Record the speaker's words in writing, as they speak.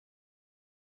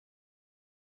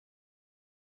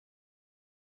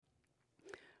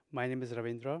My name is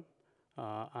Ravindra.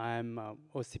 I'm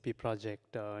OCP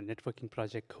project, networking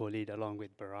project co-lead along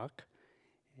with Barak.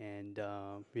 And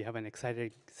we have an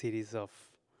exciting series of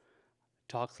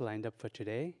talks lined up for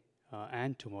today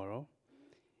and tomorrow.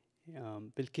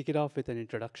 We'll kick it off with an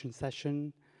introduction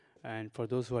session. And for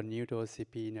those who are new to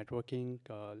OCP networking,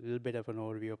 a little bit of an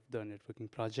overview of the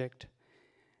networking project.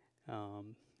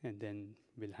 And then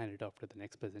we'll hand it off to the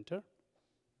next presenter.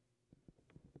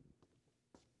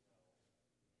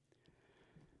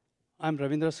 I'm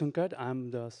Ravindra Sunkad. I'm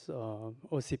the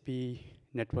OCP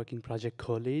networking project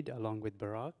co-lead along with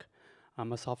Barak.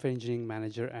 I'm a software engineering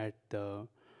manager at the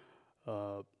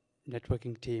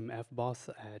networking team FBOSS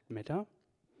at Meta.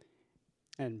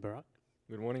 And Barak.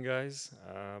 Good morning, guys.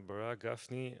 Barak,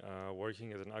 Gafni,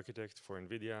 working as an architect for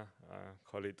NVIDIA,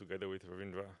 colleague together with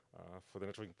Ravindra for the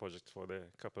networking project for the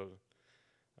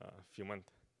few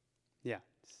months. Yeah,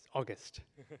 it's August,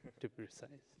 to be precise.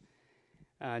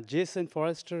 Jason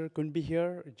Forrester couldn't be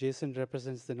here. Jason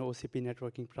represents the OCP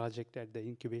networking project at the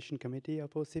incubation committee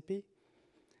of OCP.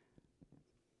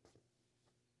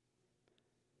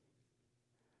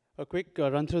 A quick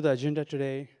run through the agenda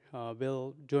today.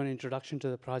 We'll do an introduction to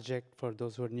the project for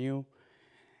those who are new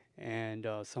and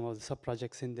some of the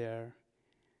sub-projects in there.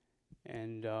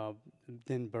 And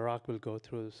then Barak will go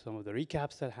through some of the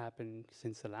recaps that happened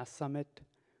since the last summit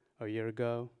a year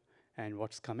ago and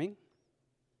what's coming.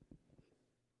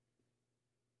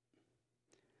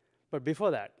 But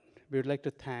before that, we would like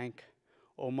to thank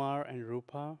Omar and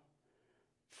Rupa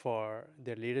for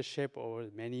their leadership over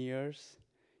many years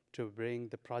to bring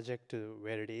the project to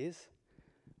where it is.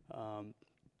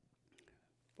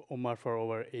 Omar for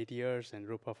over 8 years and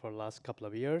Rupa for the last couple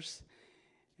of years.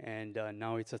 And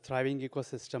now it's a thriving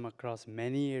ecosystem across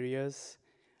many areas.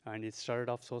 And it started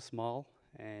off so small,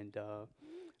 and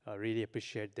I really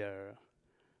appreciate their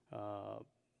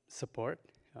support.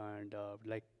 And I'd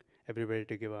like everybody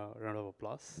to give a round of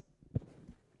applause.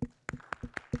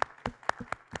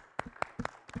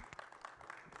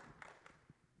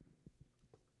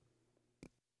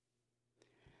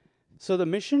 So the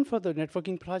mission for the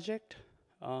networking project,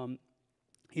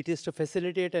 it is to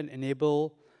facilitate and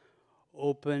enable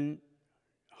open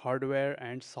hardware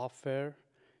and software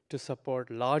to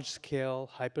support large-scale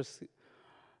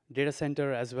data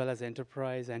center as well as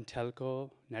enterprise and telco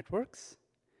networks.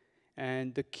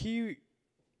 And the key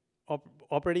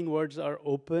operating words are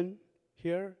open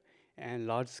here and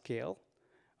large scale.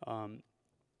 And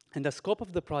the scope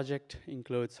of the project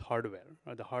includes hardware.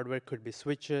 The hardware could be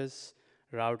switches,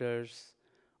 routers,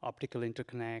 optical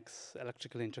interconnects,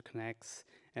 electrical interconnects,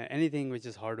 anything which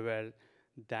is hardware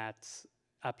that's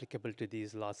applicable to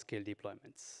these large-scale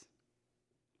deployments.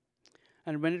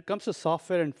 And when it comes to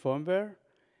software and firmware,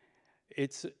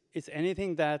 it's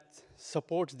anything that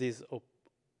supports these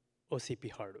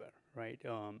OCP hardware, right?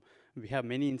 We have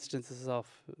many instances of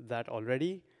that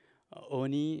already.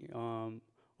 ONI,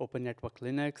 Open Network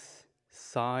Linux,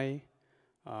 SCI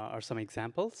are some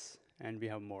examples, and we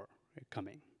have more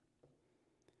coming.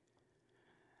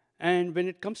 And when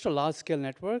it comes to large-scale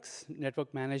networks,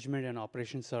 network management and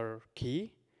operations are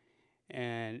key.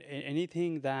 And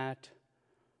anything that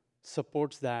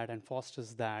supports that and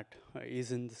fosters that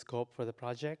is in the scope for the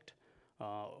project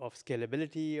of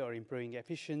scalability or improving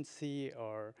efficiency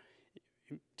or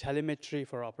telemetry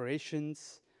for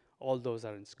operations. All those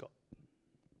are in scope.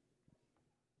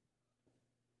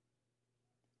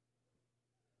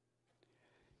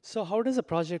 So how does a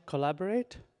project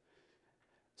collaborate?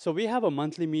 So we have a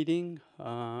monthly meeting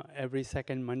every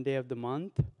second Monday of the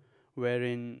month,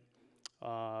 wherein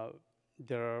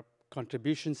there are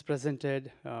contributions presented.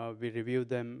 We review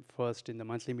them first in the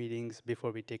monthly meetings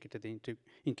before we take it to the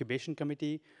incubation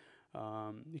committee.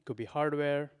 It could be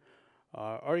hardware,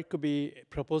 or it could be a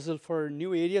proposal for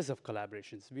new areas of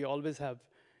collaborations. We always have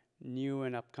new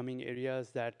and upcoming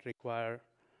areas that require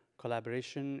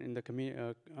collaboration in the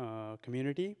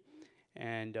community.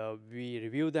 And we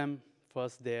review them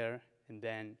first there, and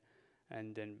then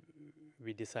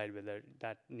we decide whether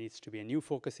that needs to be a new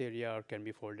focus area or can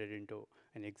be folded into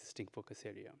an existing focus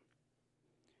area.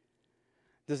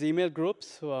 There's email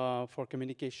groups for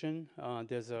communication.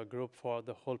 There's a group for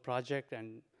the whole project,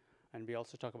 and we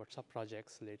also talk about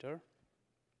sub-projects later.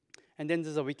 And then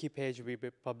there's a wiki page. We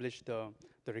publish the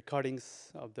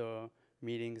recordings of the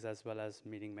meetings as well as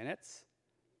meeting minutes.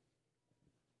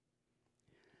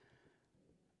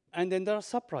 And then there are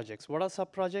sub-projects. What are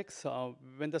sub-projects?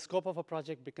 When the scope of a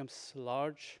project becomes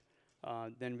large,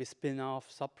 then we spin off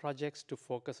sub-projects to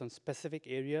focus on specific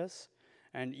areas.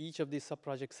 And each of these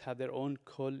sub-projects have their own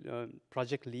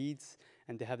project leads,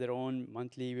 and they have their own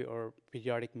monthly or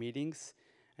periodic meetings.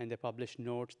 and they publish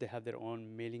notes. They have their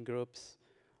own mailing groups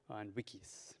and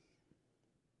wikis.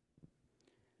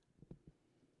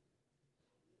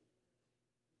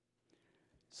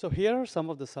 So here are some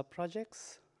of the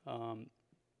sub-projects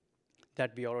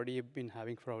that we already have been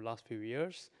having for our last few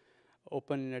years.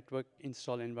 Open Network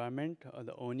Install Environment,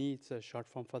 the ONI, it's a short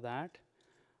form for that.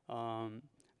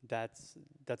 That's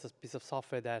a piece of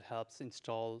software that helps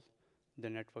install the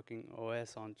networking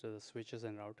OS onto the switches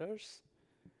and routers.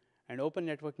 And Open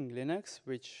Networking Linux,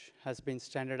 which has been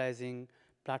standardizing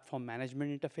platform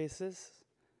management interfaces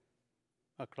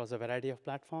across a variety of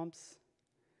platforms.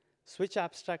 Switch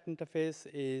Abstract Interface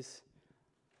is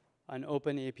an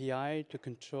open API to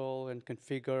control and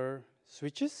configure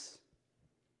switches.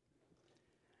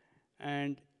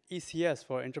 And ECS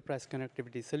for Enterprise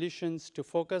Connectivity Solutions to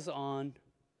focus on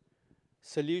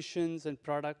solutions and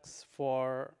products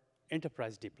for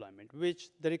enterprise deployment, which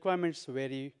the requirements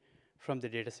vary from the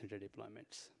data center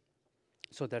deployments.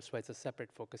 So that's why it's a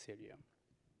separate focus area.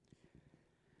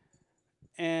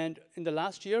 And in the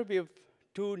last year, we have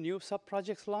 2 new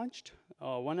sub-projects launched,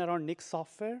 one around NIC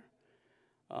software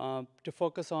to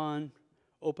focus on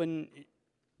open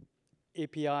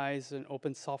APIs and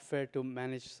open software to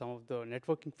manage some of the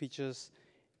networking features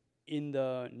in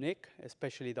the NIC,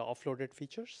 especially the offloaded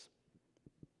features.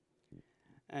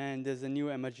 And there's a new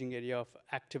emerging area of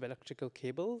active electrical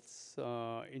cables,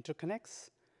 interconnects,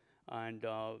 and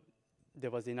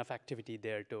there was enough activity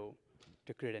there to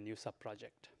create a new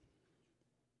sub-project.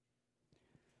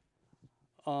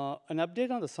 An update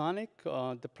on the Sonic,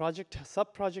 the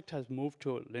sub-project has moved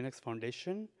to Linux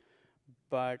Foundation,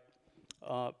 but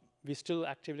we still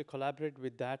actively collaborate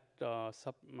with that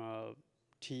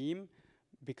team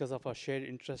because of our shared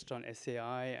interest on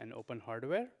SAI and open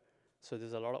hardware. So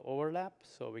there's a lot of overlap,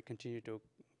 so we continue to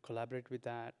collaborate with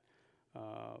that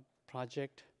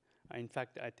project. In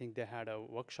fact, I think they had a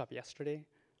workshop yesterday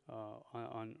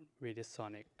on various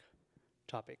Sonic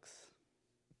topics.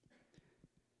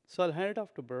 So I'll hand it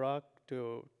off to Barak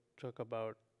to talk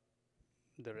about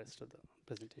the rest of the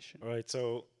presentation. All right,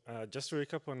 so just to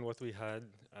recap on what we had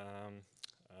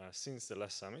since the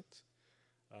last summit.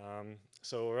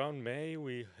 So around May,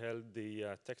 we held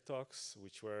the Tech Talks,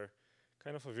 which were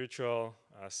kind of a virtual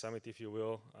summit, if you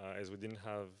will, as we didn't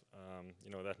have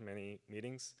that many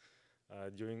meetings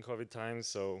during COVID times.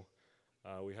 So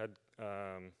we had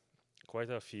quite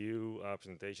a few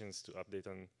presentations to update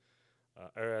on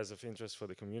areas of interest for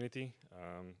the community.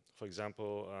 For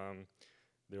example,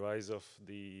 the rise of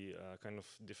the kind of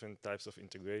different types of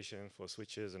integration for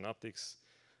switches and optics,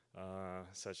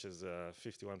 such as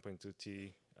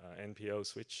 51.2T NPO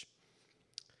switch.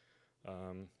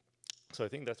 So I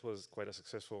think that was quite a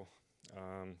successful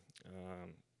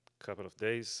couple of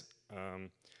days.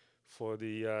 For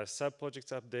the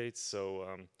sub-projects updates, so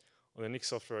on the NIC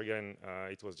software again,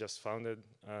 it was just founded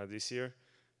this year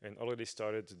and already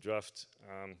started to draft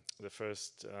the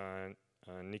first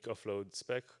NIC offload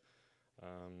spec.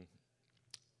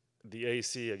 The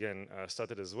AEC again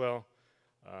started as well,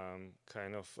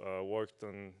 kind of worked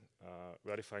on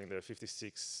ratifying the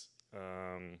 56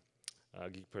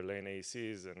 gig per lane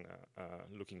AECs and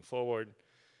looking forward.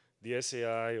 The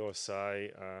SAI or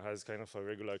SAI has kind of a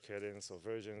regular cadence of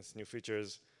versions, new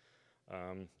features.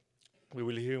 We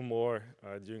will hear more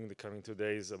during the coming 2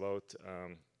 days about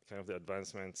kind of the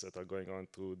advancements that are going on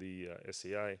through the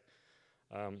SAI.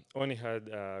 Only had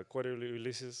quarterly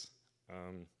releases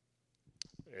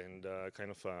and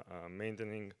kind of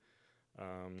maintaining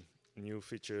new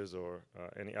features or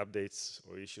any updates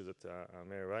or issues that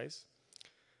may arise.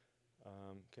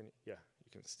 Yeah,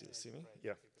 you can still see me?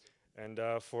 Yeah. And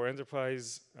for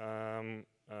enterprise,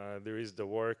 there is the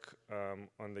work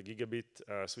on the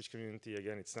gigabit switch community.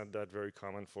 Again, it's not that very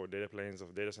common for data planes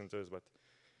of data centers, but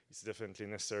it's definitely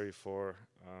necessary for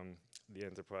the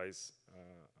enterprise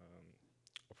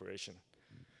operation.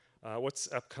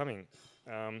 What's upcoming?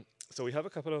 So we have a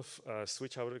couple of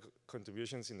switch hardware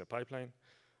contributions in the pipeline.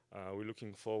 We're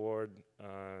looking forward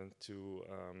to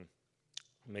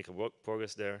make a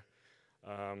progress there.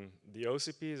 The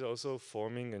OCP is also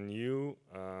forming a new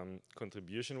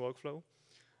contribution workflow.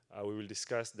 We will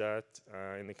discuss that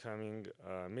in the coming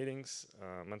meetings,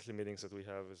 monthly meetings that we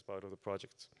have as part of the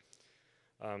project.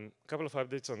 A couple of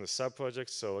updates on the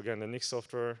sub-projects. So again, the NIC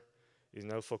software is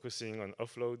now focusing on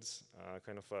offloads,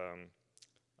 kind of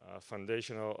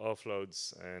foundational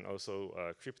offloads and also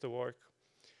crypto work.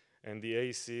 And the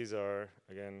AECs are,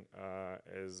 again,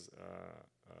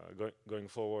 going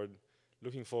forward,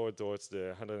 looking forward towards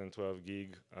the 112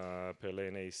 gig per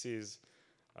lane AECs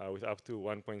with up to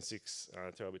 1.6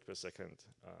 terabit per second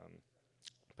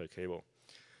per cable.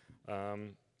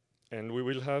 And we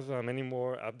will have many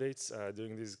more updates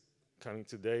during these coming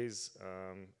 2 days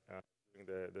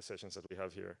during the sessions that we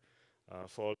have here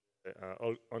for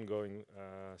all ongoing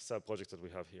sub-projects that we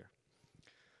have here.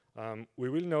 We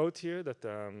will note here that,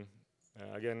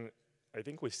 again, I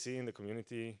think we see in the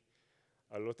community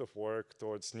a lot of work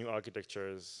towards new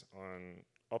architectures on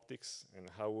optics and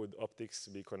how would optics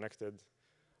be connected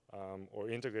or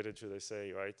integrated, should I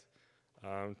say, right,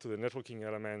 to the networking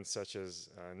elements such as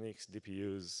NICs,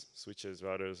 DPUs, switches,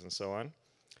 routers, and so on.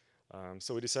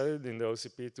 So we decided in the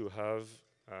OCP to have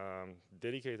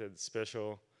dedicated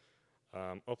special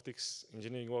optics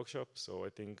engineering workshop. So I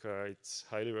think it's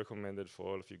highly recommended for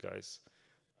all of you guys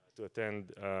to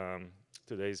attend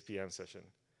today's PM session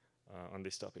on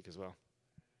this topic as well.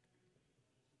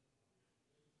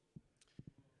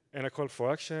 And a call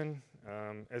for action.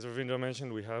 As Ravindra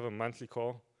mentioned, we have a monthly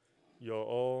call. You're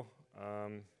all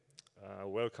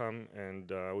welcome,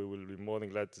 and we will be more than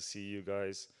glad to see you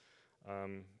guys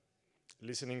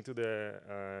listening to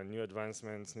the new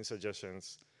advancements, new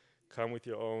suggestions. Come with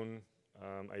your own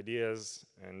ideas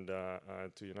and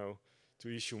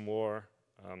to issue more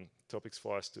topics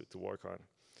for us to work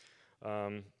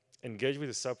on. Engage with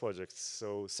the sub-projects.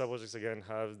 So sub-projects, again,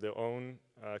 have their own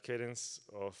cadence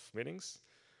of meetings.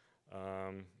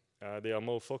 They are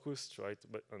more focused, right?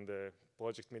 But on the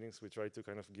project meetings, we try to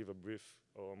kind of give a brief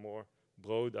or more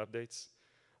broad updates.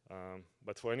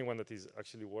 But for anyone that is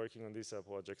actually working on these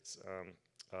projects,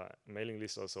 mailing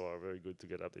lists also are very good to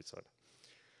get updates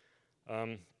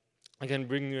on. Again,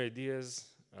 bring new ideas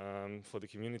for the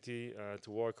community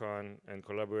to work on and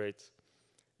collaborate.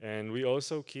 And we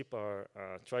also keep our,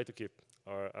 try to keep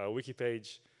our wiki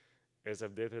page as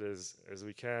updated as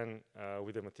we can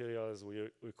with the materials. We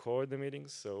record the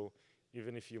meetings, so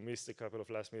even if you missed a couple of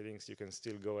last meetings, you can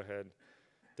still go ahead,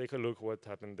 take a look what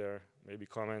happened there, maybe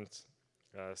comment,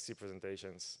 see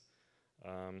presentations,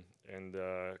 and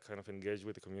kind of engage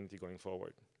with the community going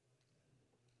forward.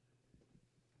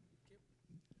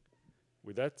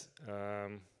 With that,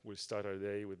 we'll start our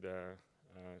day with the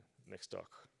next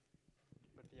talk.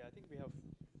 But yeah, I think we have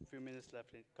a few minutes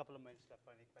left, a couple of minutes left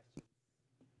for any questions.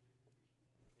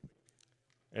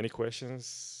 Any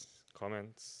questions,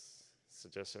 comments,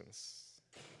 suggestions?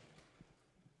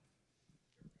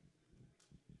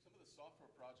 Some of the software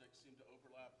projects seem to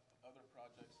overlap other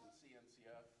projects in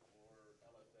CNCF or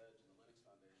LF Edge and the Linux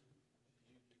Foundation.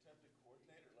 Do you attempt to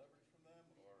coordinate or leverage from them,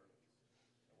 or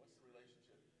what's the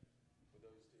relationship with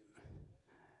those two?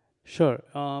 Sure.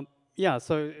 Yeah,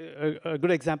 so a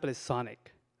good example is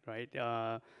Sonic, right?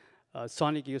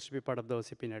 Sonic used to be part of the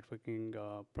OCP Networking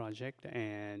project,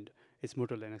 and it's moved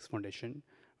to Linux Foundation.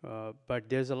 But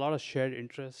there's a lot of shared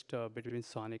interest between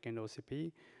Sonic and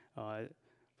OCP.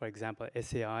 For example,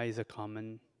 SAI is a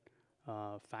common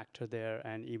factor there,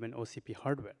 and even OCP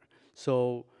hardware.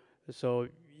 So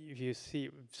if you see,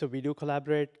 so we do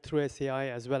collaborate through SAI,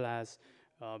 as well as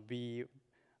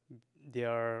they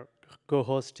are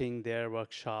co-hosting their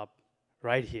workshop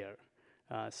right here.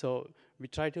 So we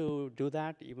try to do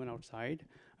that even outside,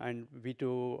 and we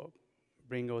do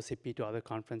bring OCP to other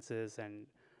conferences and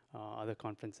other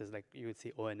conferences, like you would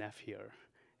see ONF here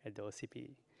at the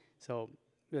OCP. So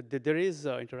there is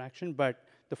interaction, but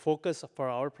the focus for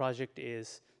our project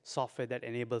is software that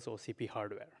enables OCP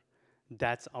hardware.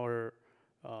 That's our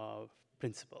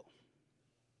principle.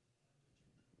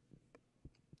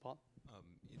 Paul?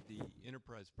 The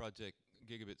enterprise project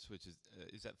gigabit switches,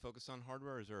 is that focused on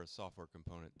hardware, or is there a software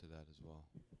component to that as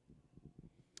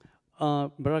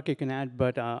well? Barak, you can add,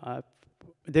 but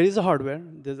there is a hardware.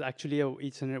 There's actually a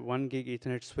 1 gig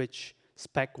Ethernet switch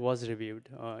spec was reviewed.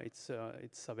 It's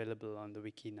available on the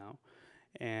wiki now.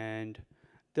 And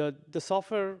the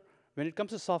software, when it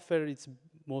comes to software, it's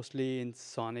mostly in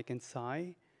Sonic and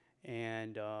Psi.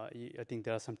 And I think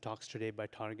there are some talks today by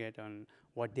Target on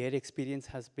what their experience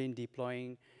has been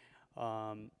deploying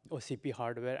OCP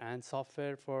hardware and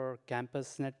software for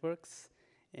campus networks.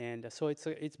 And so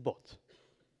it's both.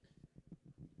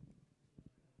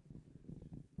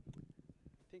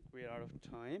 I think we're out of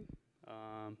time.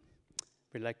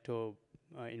 We'd like to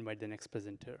invite the next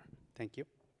presenter. Thank you.